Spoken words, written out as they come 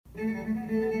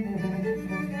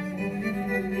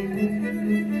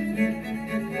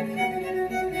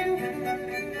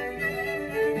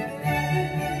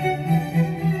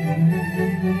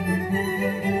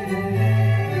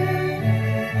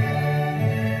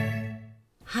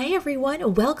Hi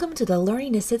everyone, welcome to the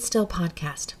Learning to Sit Still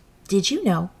podcast. Did you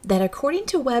know that according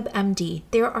to WebMD,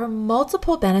 there are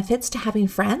multiple benefits to having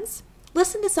friends?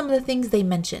 Listen to some of the things they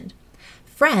mentioned.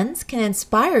 Friends can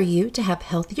inspire you to have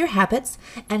healthier habits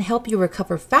and help you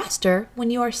recover faster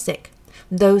when you are sick.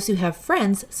 Those who have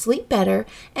friends sleep better,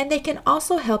 and they can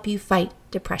also help you fight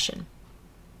depression.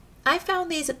 I found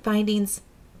these findings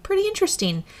pretty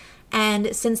interesting.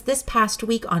 And since this past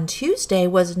week on Tuesday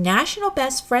was National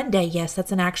Best Friend Day, yes,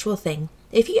 that's an actual thing.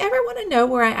 If you ever want to know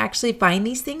where I actually find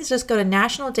these things, just go to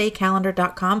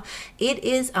nationaldaycalendar.com. It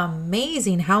is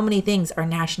amazing how many things are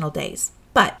national days.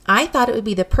 But I thought it would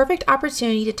be the perfect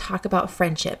opportunity to talk about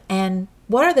friendship and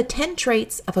what are the 10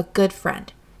 traits of a good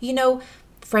friend. You know,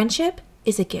 friendship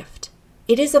is a gift.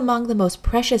 It is among the most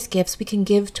precious gifts we can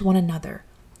give to one another.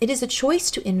 It is a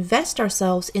choice to invest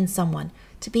ourselves in someone,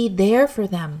 to be there for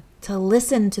them, to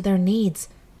listen to their needs,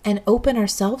 and open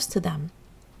ourselves to them.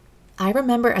 I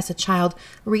remember as a child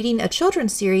reading a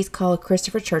children's series called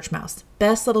Christopher Churchmouse.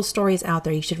 Best little stories out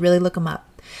there. You should really look them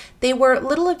up. They were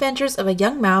little adventures of a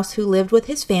young mouse who lived with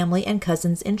his family and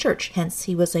cousins in church, hence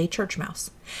he was a church mouse.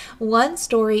 One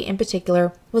story in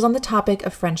particular was on the topic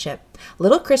of friendship.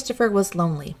 Little Christopher was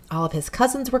lonely. All of his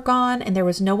cousins were gone and there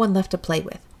was no one left to play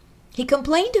with. He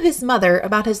complained to his mother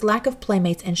about his lack of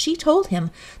playmates, and she told him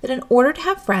that in order to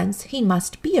have friends, he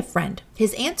must be a friend.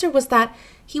 His answer was that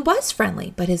he was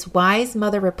friendly, but his wise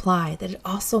mother replied that it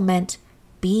also meant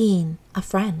being a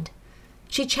friend.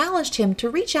 She challenged him to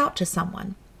reach out to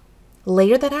someone.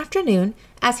 Later that afternoon,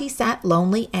 as he sat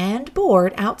lonely and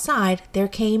bored outside, there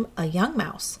came a young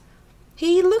mouse.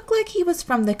 He looked like he was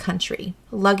from the country,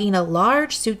 lugging a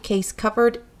large suitcase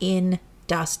covered in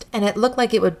dust, and it looked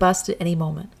like it would bust at any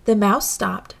moment. The mouse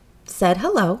stopped, said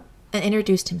hello, and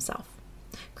introduced himself.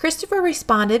 Christopher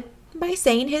responded by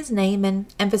saying his name and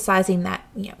emphasizing that,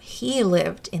 he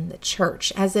lived in the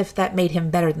church, as if that made him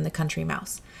better than the country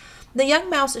mouse. The young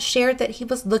mouse shared that he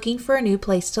was looking for a new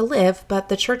place to live, but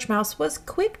the church mouse was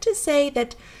quick to say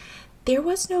that there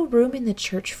was no room in the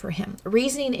church for him,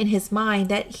 reasoning in his mind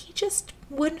that he just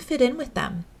wouldn't fit in with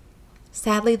them.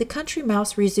 Sadly, the country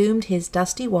mouse resumed his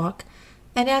dusty walk,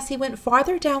 and as he went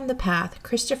farther down the path,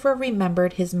 Christopher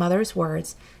remembered his mother's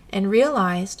words and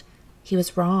realized he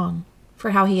was wrong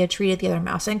for how he had treated the other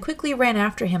mouse and quickly ran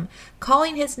after him,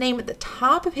 calling his name at the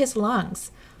top of his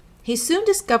lungs. He soon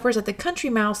discovers that the country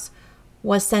mouse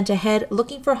was sent ahead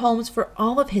looking for homes for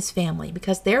all of his family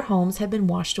because their homes had been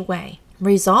washed away.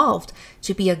 Resolved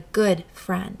to be a good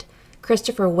friend,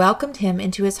 Christopher welcomed him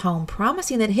into his home,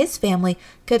 promising that his family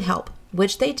could help,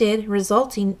 which they did,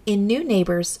 resulting in new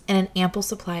neighbors and an ample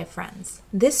supply of friends.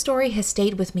 This story has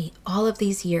stayed with me all of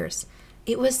these years.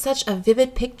 It was such a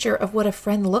vivid picture of what a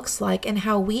friend looks like and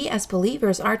how we as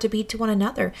believers are to be to one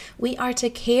another. We are to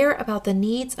care about the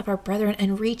needs of our brethren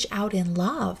and reach out in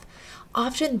love.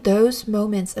 Often those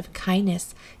moments of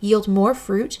kindness yield more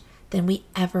fruit than we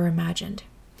ever imagined.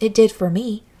 It did for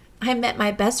me. I met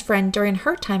my best friend during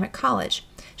her time at college.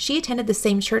 She attended the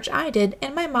same church I did,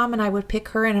 and my mom and I would pick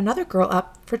her and another girl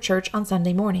up for church on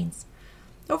Sunday mornings.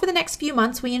 Over the next few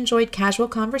months, we enjoyed casual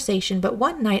conversation, but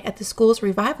one night at the school's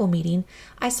revival meeting,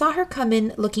 I saw her come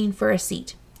in looking for a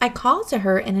seat. I called to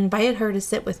her and invited her to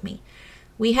sit with me.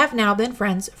 We have now been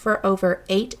friends for over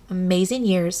 8 amazing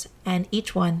years, and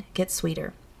each one gets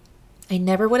sweeter. I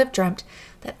never would have dreamt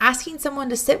that asking someone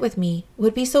to sit with me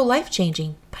would be so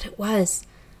life-changing, but it was.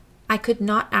 I could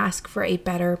not ask for a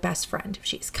better best friend.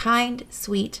 She's kind,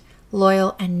 sweet,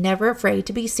 loyal, and never afraid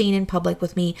to be seen in public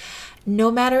with me, no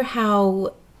matter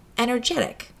how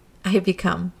energetic I have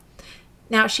become.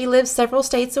 Now, she lives several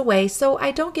states away, so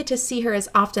I don't get to see her as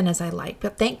often as I like,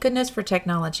 but thank goodness for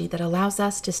technology that allows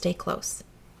us to stay close.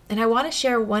 And I want to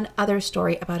share one other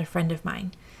story about a friend of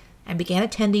mine. I began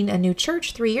attending a new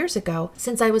church 3 years ago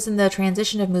since I was in the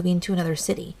transition of moving to another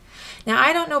city. Now,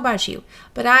 I don't know about you,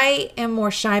 but I am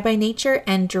more shy by nature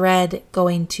and dread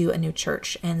going to a new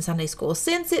church and Sunday school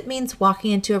since it means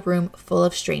walking into a room full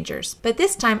of strangers. But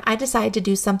this time I decided to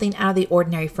do something out of the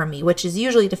ordinary for me, which is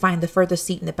usually to find the furthest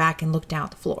seat in the back and look down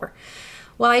at the floor.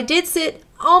 While I did sit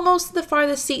almost the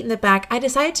farthest seat in the back, I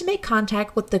decided to make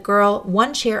contact with the girl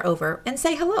one chair over and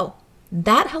say hello.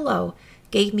 That hello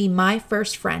gave me my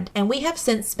first friend, and we have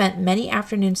since spent many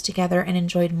afternoons together and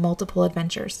enjoyed multiple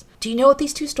adventures. Do you know what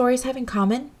these two stories have in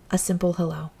common? A simple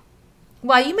hello.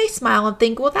 While you may smile and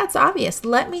think, well, that's obvious,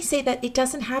 let me say that it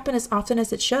doesn't happen as often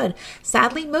as it should.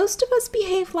 Sadly, most of us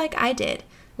behave like I did.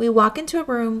 We walk into a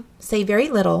room, say very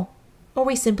little, or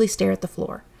we simply stare at the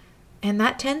floor. And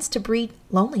that tends to breed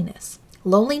loneliness.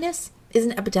 Loneliness is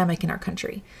an epidemic in our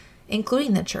country,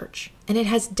 including the church. and it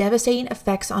has devastating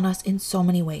effects on us in so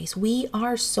many ways. We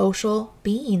are social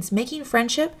beings, making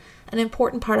friendship an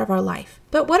important part of our life.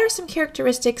 But what are some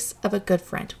characteristics of a good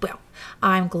friend? Well,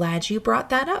 I'm glad you brought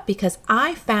that up because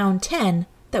I found 10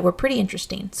 that were pretty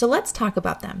interesting. So let's talk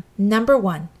about them. Number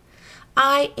 1,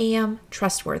 I am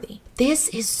trustworthy. This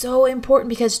is so important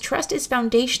because trust is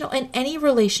foundational in any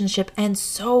relationship and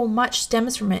so much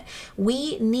stems from it.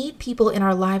 We need people in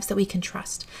our lives that we can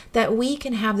trust, that we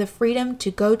can have the freedom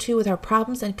to go to with our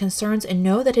problems and concerns and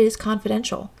know that it is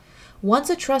confidential. Once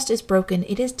a trust is broken,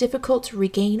 it is difficult to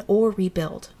regain or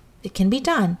rebuild. It can be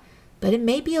done, but it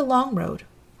may be a long road.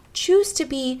 Choose to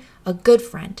be a good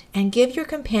friend and give your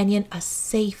companion a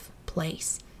safe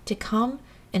place to come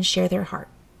and share their heart.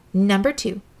 Number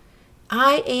 2,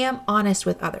 I am honest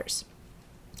with others.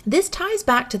 This ties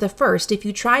back to the first. If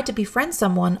you try to befriend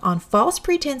someone on false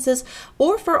pretenses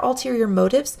or for ulterior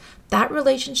motives, that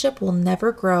relationship will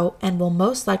never grow and will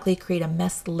most likely create a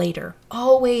mess later.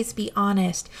 Always be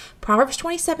honest. Proverbs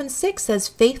 27:6 says,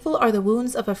 "Faithful are the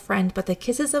wounds of a friend, but the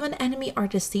kisses of an enemy are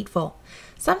deceitful."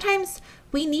 Sometimes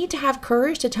we need to have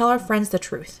courage to tell our friends the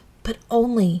truth, but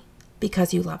only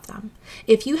because you love them.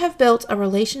 If you have built a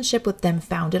relationship with them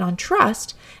founded on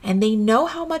trust and they know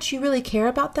how much you really care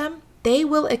about them, they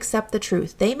will accept the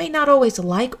truth. They may not always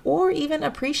like or even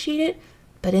appreciate it,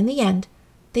 but in the end,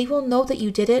 they will know that you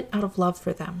did it out of love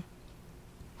for them.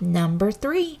 Number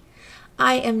 3,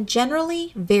 I am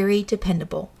generally very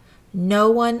dependable.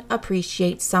 No one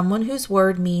appreciates someone whose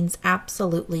word means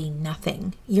absolutely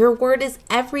nothing. Your word is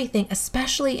everything,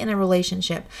 especially in a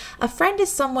relationship. A friend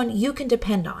is someone you can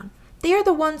depend on. They are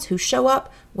the ones who show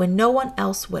up when no one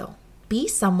else will. Be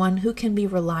someone who can be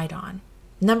relied on.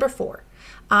 Number 4,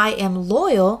 I am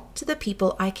loyal to the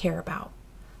people I care about.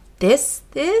 This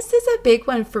is a big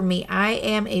one for me. I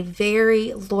am a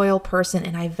very loyal person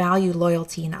and I value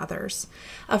loyalty in others.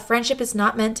 A friendship is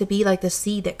not meant to be like the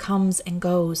sea that comes and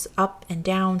goes up and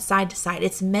down, side to side.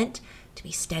 It's meant to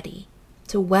be steady,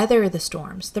 to weather the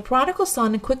storms. The prodigal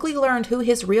son quickly learned who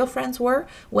his real friends were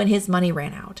when his money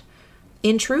ran out.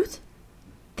 In truth,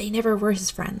 they never were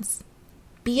his friends.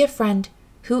 Be a friend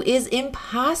who is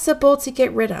impossible to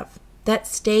get rid of, that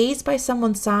stays by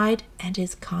someone's side and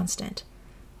is constant.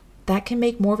 That can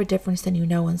make more of a difference than you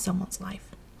know in someone's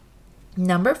life.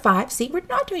 Number 5, see, we're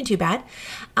not doing too bad.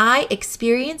 I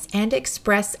experience and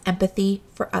express empathy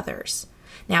for others.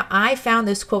 Now, I found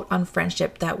this quote on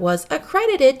friendship that was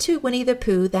accredited to Winnie the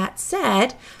Pooh that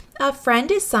said, "A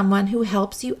friend is someone who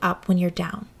helps you up when you're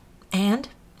down. And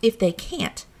if they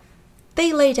can't,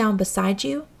 they lay down beside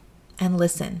you and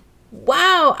listen."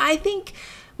 Wow, I think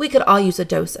we could all use a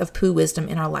dose of Pooh wisdom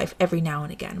in our life every now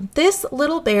and again. This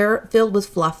little bear filled with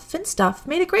fluff and stuff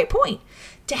made a great point.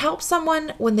 To help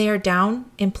someone when they are down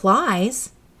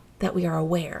implies that we are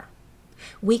aware.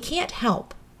 We can't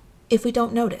help if we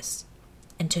don't notice.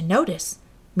 And to notice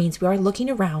means we are looking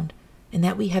around and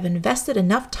that we have invested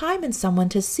enough time in someone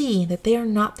to see that they are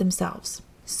not themselves.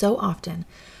 So often,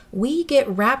 we get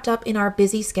wrapped up in our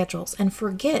busy schedules and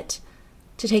forget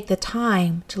to take the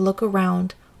time to look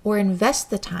around or invest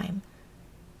the time.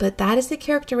 But that is the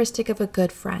characteristic of a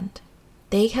good friend.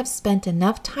 They have spent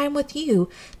enough time with you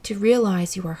to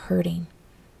realize you are hurting.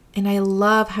 And I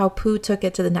love how Pooh took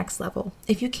it to the next level.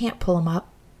 If you can't pull them up,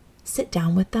 sit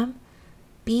down with them.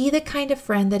 Be the kind of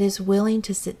friend that is willing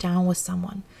to sit down with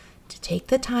someone, to take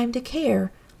the time to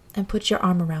care and put your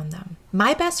arm around them.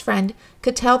 My best friend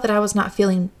could tell that I was not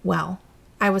feeling well.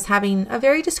 I was having a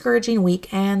very discouraging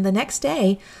week, and the next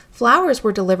day, flowers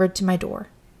were delivered to my door.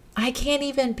 I can't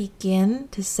even begin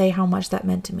to say how much that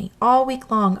meant to me. All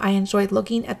week long, I enjoyed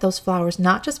looking at those flowers,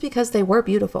 not just because they were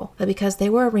beautiful, but because they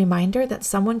were a reminder that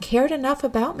someone cared enough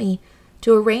about me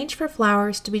to arrange for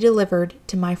flowers to be delivered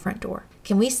to my front door.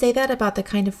 Can we say that about the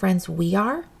kind of friends we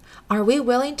are? Are we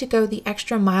willing to go the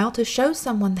extra mile to show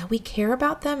someone that we care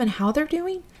about them and how they're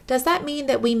doing? Does that mean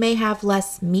that we may have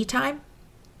less me time?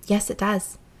 Yes, it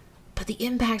does. But the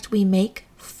impact we make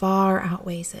far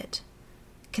outweighs it.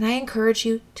 Can I encourage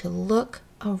you to look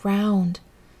around,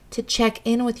 to check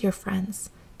in with your friends,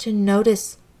 to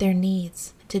notice their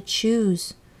needs, to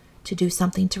choose to do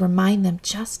something to remind them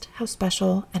just how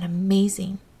special and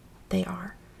amazing they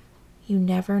are. You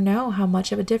never know how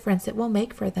much of a difference it will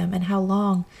make for them and how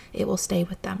long it will stay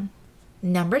with them.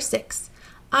 Number 6,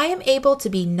 I am able to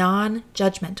be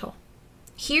non-judgmental.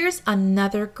 Here's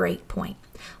another great point.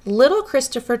 Little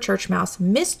Christopher Church Mouse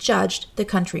misjudged the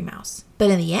country mouse,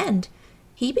 but in the end,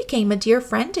 he became a dear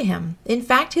friend to him. In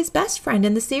fact, his best friend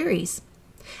in the series.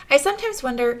 I sometimes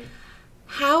wonder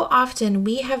how often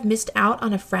we have missed out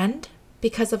on a friend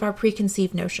because of our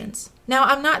preconceived notions. Now,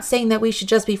 I'm not saying that we should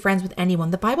just be friends with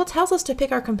anyone. The Bible tells us to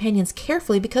pick our companions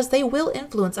carefully because they will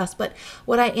influence us. But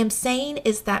what I am saying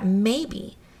is that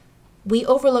maybe we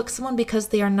overlook someone because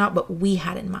they are not what we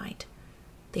had in mind.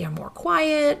 They are more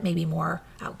quiet, maybe more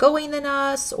outgoing than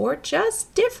us, or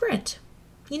just different.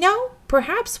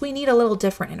 Perhaps we need a little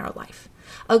different in our life.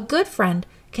 A good friend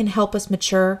can help us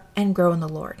mature and grow in the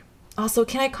Lord. Also,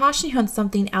 can I caution you on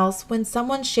something else? When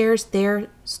someone shares their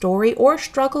story or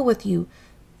struggle with you,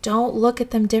 don't look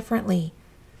at them differently.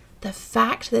 The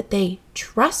fact that they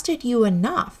trusted you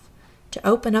enough to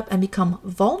open up and become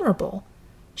vulnerable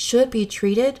should be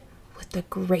treated with the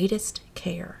greatest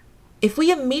care. If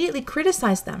we immediately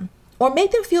criticize them or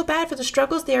make them feel bad for the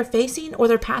struggles they are facing or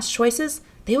their past choices,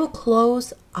 they will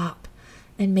close up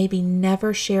and maybe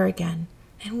never share again.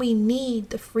 And we need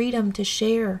the freedom to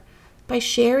share. By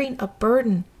sharing a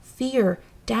burden, fear,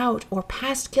 doubt, or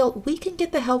past guilt, we can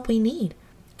get the help we need.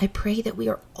 I pray that we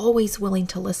are always willing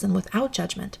to listen without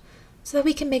judgment so that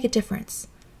we can make a difference,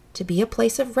 to be a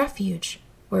place of refuge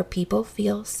where people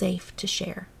feel safe to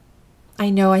share. I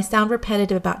know I sound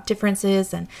repetitive about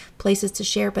differences and places to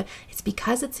share, but it's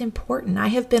because it's important. I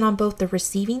have been on both the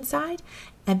receiving side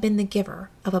and been the giver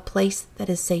of a place that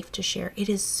is safe to share. It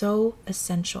is so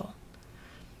essential.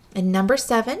 And number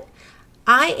 7,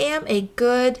 I am a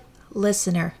good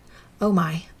listener. Oh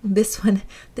my, this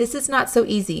is not so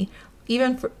easy.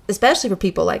 Especially for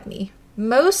people like me.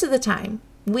 Most of the time,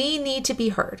 we need to be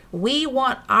heard. We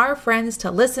want our friends to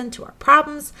listen to our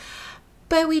problems,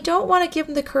 but we don't want to give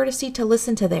them the courtesy to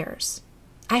listen to theirs.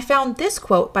 I found this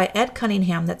quote by Ed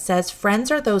Cunningham that says, "Friends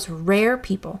are those rare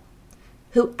people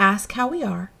who ask how we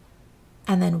are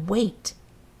and then wait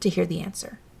to hear the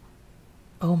answer."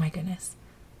 Oh my goodness.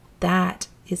 That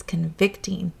is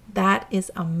convicting. That is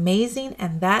amazing,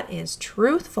 and that is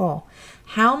truthful.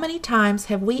 How many times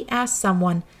have we asked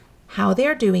someone how they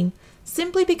are doing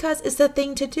simply because it's the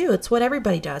thing to do? It's what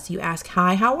everybody does. You ask,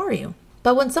 "Hi, how are you?"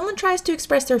 But when someone tries to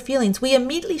express their feelings, we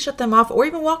immediately shut them off or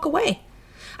even walk away.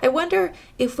 I wonder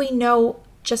if we know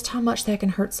just how much that can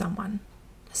hurt someone,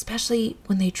 especially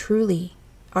when they truly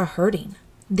are hurting.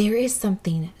 There is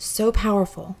something so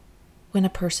powerful when a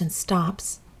person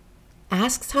stops,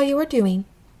 asks how you are doing,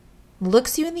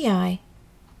 looks you in the eye,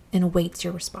 and awaits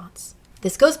your response.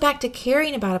 This goes back to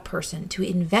caring about a person, to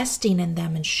investing in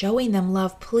them and showing them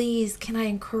love. Please, can I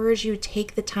encourage you to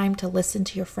take the time to listen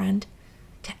to your friend,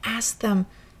 to ask them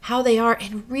how they are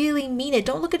and really mean it.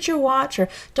 Don't look at your watch or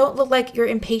don't look like you're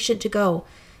impatient to go.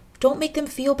 Don't make them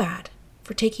feel bad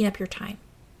for taking up your time.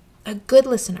 A good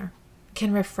listener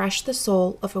can refresh the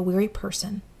soul of a weary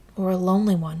person or a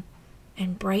lonely one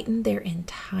and brighten their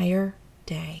entire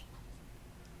day.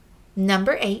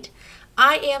 Number 8,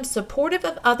 I am supportive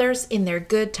of others in their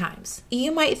good times.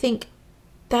 You might think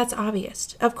that's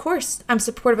obvious. Of course, I'm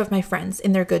supportive of my friends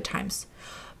in their good times.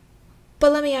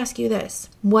 But let me ask you this.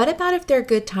 What about if their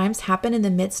good times happen in the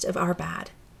midst of our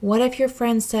bad? What if your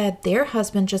friend said their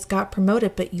husband just got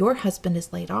promoted, but your husband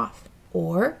is laid off?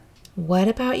 Or what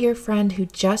about your friend who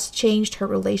just changed her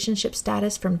relationship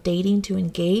status from dating to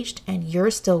engaged and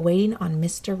you're still waiting on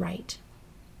Mr. Right?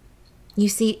 You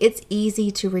see, it's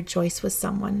easy to rejoice with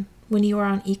someone when you are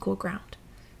on equal ground.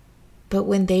 But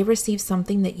when they receive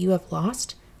something that you have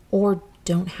lost or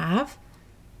don't have,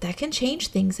 that can change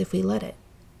things if we let it.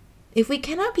 If we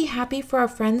cannot be happy for our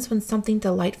friends when something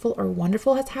delightful or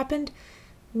wonderful has happened,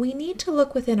 we need to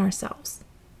look within ourselves.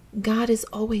 God is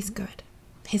always good.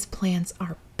 His plans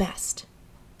are best,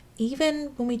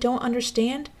 even when we don't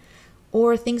understand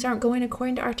or things aren't going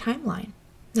according to our timeline.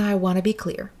 Now, I want to be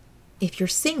clear. If you're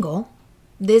single,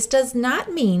 this does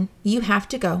not mean you have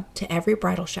to go to every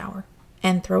bridal shower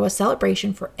and throw a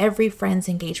celebration for every friend's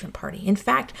engagement party. In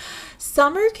fact,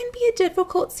 summer can be a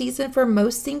difficult season for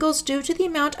most singles due to the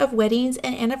amount of weddings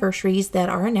and anniversaries that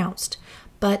are announced.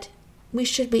 But we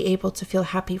should be able to feel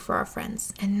happy for our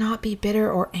friends and not be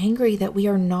bitter or angry that we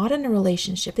are not in a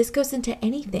relationship. This goes into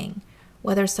anything,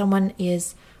 whether someone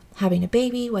is having a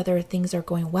baby, whether things are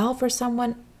going well for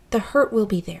someone, the hurt will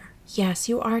be there. Yes,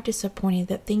 you are disappointed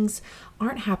that things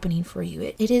aren't happening for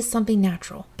you. It is something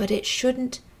natural, but it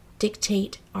shouldn't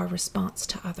dictate our response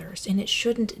to others, and it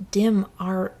shouldn't dim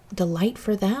our delight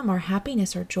for them, our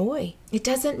happiness or joy. It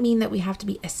doesn't mean that we have to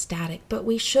be ecstatic, but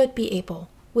we should be able,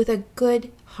 with a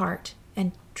good heart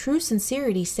and true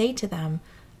sincerity, say to them,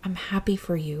 I'm happy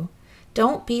for you.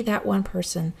 Don't be that one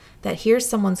person that hears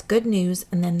someone's good news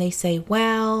and then they say,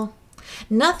 well,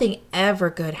 nothing ever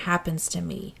good happens to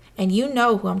me. And you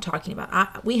know who I'm talking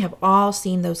about. We have all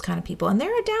seen those kind of people, and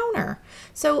they're a downer.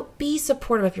 So be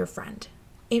supportive of your friend.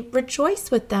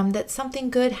 Rejoice with them that something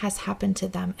good has happened to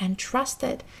them, and trust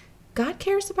that God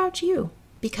cares about you.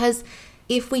 Because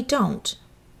if we don't,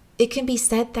 it can be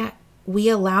said that we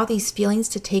allow these feelings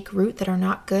to take root that are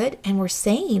not good, and we're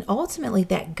saying ultimately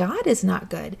that God is not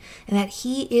good and that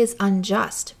he is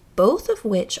unjust, both of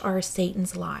which are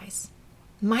Satan's lies.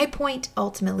 My point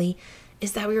ultimately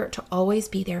is that we are to always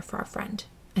be there for our friend,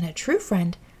 and a true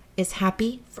friend is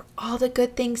happy for all the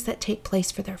good things that take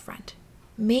place for their friend.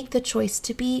 Make the choice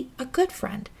to be a good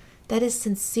friend that is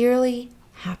sincerely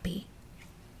happy.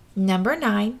 Number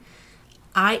 9,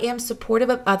 I am supportive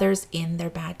of others in their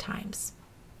bad times.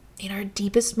 In our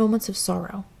deepest moments of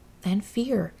sorrow and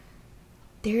fear,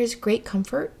 there is great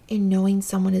comfort in knowing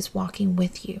someone is walking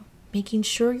with you, making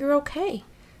sure you're okay.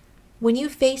 When you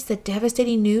face the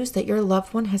devastating news that your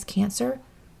loved one has cancer,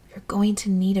 you're going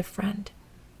to need a friend.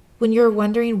 When you're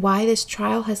wondering why this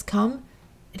trial has come,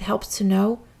 it helps to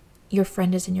know your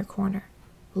friend is in your corner,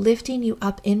 lifting you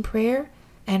up in prayer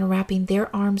and wrapping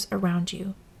their arms around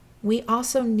you. We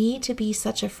also need to be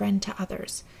such a friend to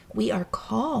others. We are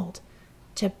called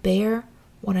to bear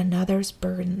one another's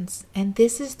burdens, and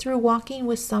this is through walking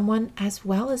with someone as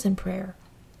well as in prayer.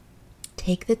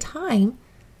 Take the time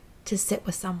to sit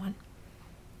with someone,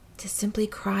 to simply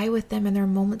cry with them in their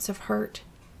moments of hurt.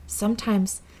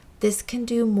 Sometimes this can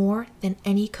do more than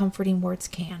any comforting words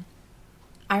can.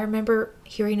 I remember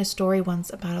hearing a story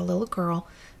once about a little girl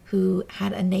who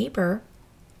had a neighbor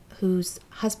whose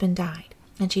husband died.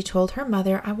 And she told her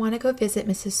mother, I want to go visit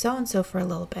Mrs. So-and-so for a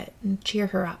little bit and cheer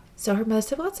her up. So her mother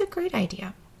said, well, that's a great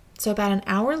idea. So about an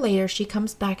hour later, she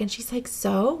comes back and she's like,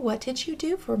 so what did you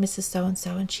do for Mrs.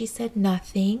 So-and-so? And she said,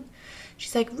 nothing.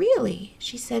 She's like, really?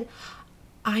 She said,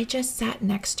 I just sat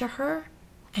next to her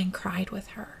and cried with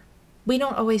her. We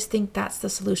don't always think that's the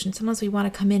solution. Sometimes we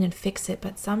want to come in and fix it,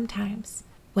 but sometimes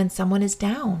when someone is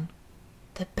down,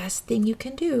 the best thing you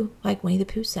can do, like Winnie the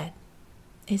Pooh said,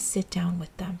 is sit down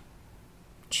with them.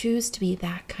 Choose to be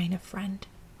that kind of friend.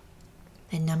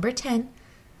 And number 10,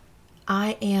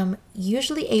 I am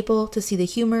usually able to see the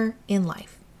humor in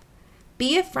life.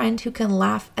 Be a friend who can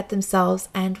laugh at themselves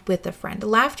and with a friend.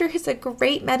 Laughter is a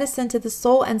great medicine to the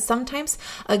soul, and sometimes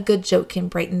a good joke can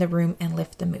brighten the room and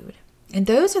lift the mood. And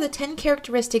those are the 10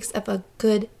 characteristics of a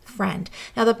good friend.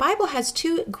 Now, the Bible has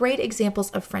 2 great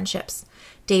examples of friendships,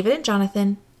 David and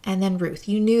Jonathan, and then Ruth.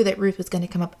 You knew that Ruth was going to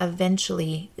come up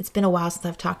eventually. It's been a while since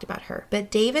I've talked about her.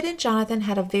 But David and Jonathan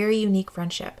had a very unique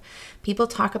friendship. People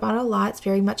talk about it a lot. It's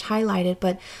very much highlighted.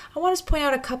 But I want to point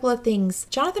out a couple of things.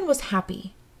 Jonathan was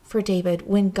happy for David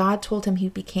when God told him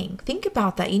he'd be king. Think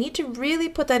about that. You need to really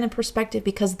put that in perspective,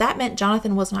 because that meant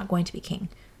Jonathan was not going to be king.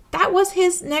 That was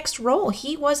his next role.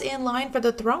 He was in line for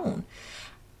the throne.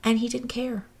 And he didn't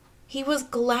care. He was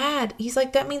glad. He's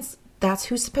like, that means that's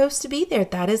who's supposed to be there.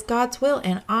 That is God's will.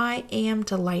 And I am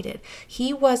delighted.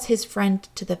 He was his friend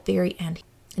to the very end.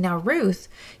 Now, Ruth,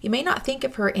 you may not think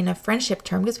of her in a friendship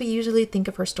term, because we usually think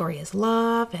of her story as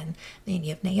love, and then you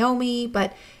have Naomi,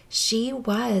 but she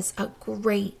was a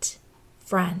great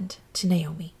friend to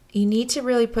Naomi. You need to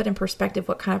really put in perspective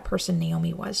what kind of person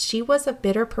Naomi was. She was a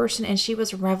bitter person, and she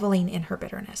was reveling in her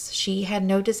bitterness. She had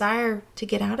no desire to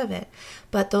get out of it.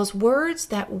 But those words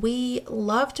that we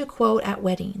love to quote at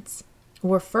weddings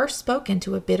were first spoken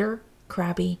to a bitter,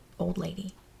 crabby old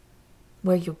lady.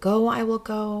 Where you go, I will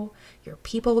go. Your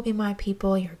people will be my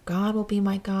people. Your God will be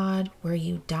my God. Where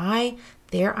you die,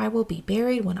 there I will be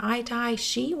buried. When I die,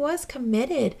 she was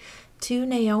committed to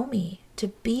Naomi, to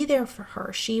be there for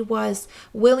her. She was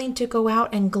willing to go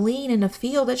out and glean in a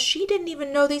field that she didn't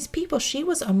even know these people. She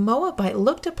was a Moabite,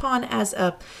 looked upon as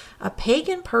a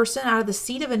pagan person out of the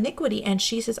seed of iniquity. And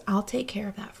she says, I'll take care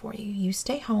of that for you. You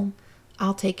stay home.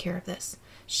 I'll take care of this.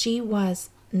 She was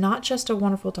not just a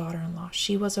wonderful daughter-in-law.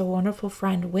 She was a wonderful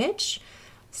friend, which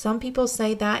some people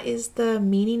say that is the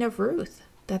meaning of Ruth,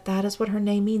 that is what her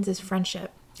name means, is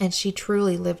friendship. And she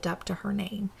truly lived up to her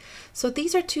name. So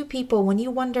these are 2 people. When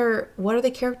you wonder, what are the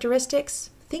characteristics?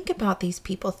 Think about these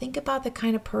people. Think about the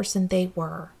kind of person they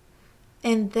were.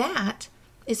 And that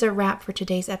is a wrap for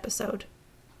today's episode.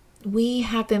 We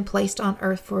have been placed on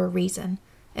earth for a reason.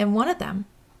 And one of them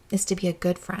is to be a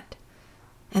good friend.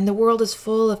 And the world is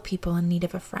full of people in need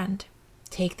of a friend.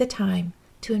 Take the time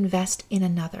to invest in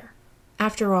another.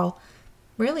 After all,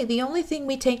 really the only thing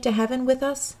we take to heaven with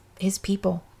us is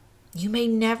people. You may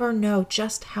never know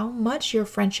just how much your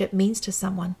friendship means to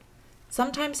someone.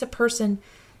 Sometimes a person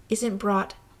isn't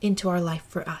brought into our life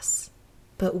for us,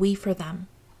 but we for them.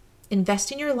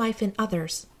 Investing your life in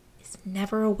others is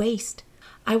never a waste.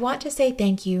 I want to say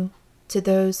thank you to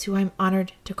those who I'm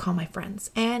honored to call my friends.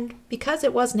 And because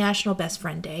it was National Best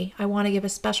Friend Day, I want to give a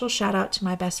special shout out to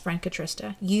my best friend,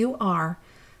 Katrista. You are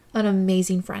an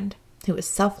amazing friend who is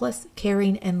selfless,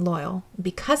 caring, and loyal.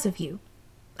 Because of you,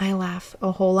 I laugh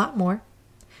a whole lot more,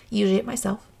 usually at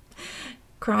myself,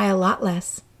 cry a lot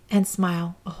less, and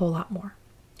smile a whole lot more.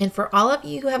 And for all of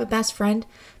you who have a best friend,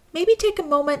 maybe take a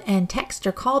moment and text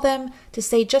or call them to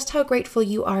say just how grateful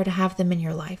you are to have them in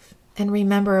your life. And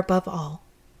remember above all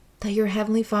that your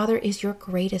Heavenly Father is your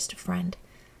greatest friend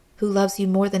who loves you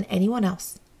more than anyone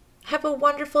else. Have a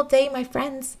wonderful day, my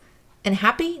friends, and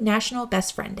happy National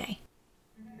Best Friend Day.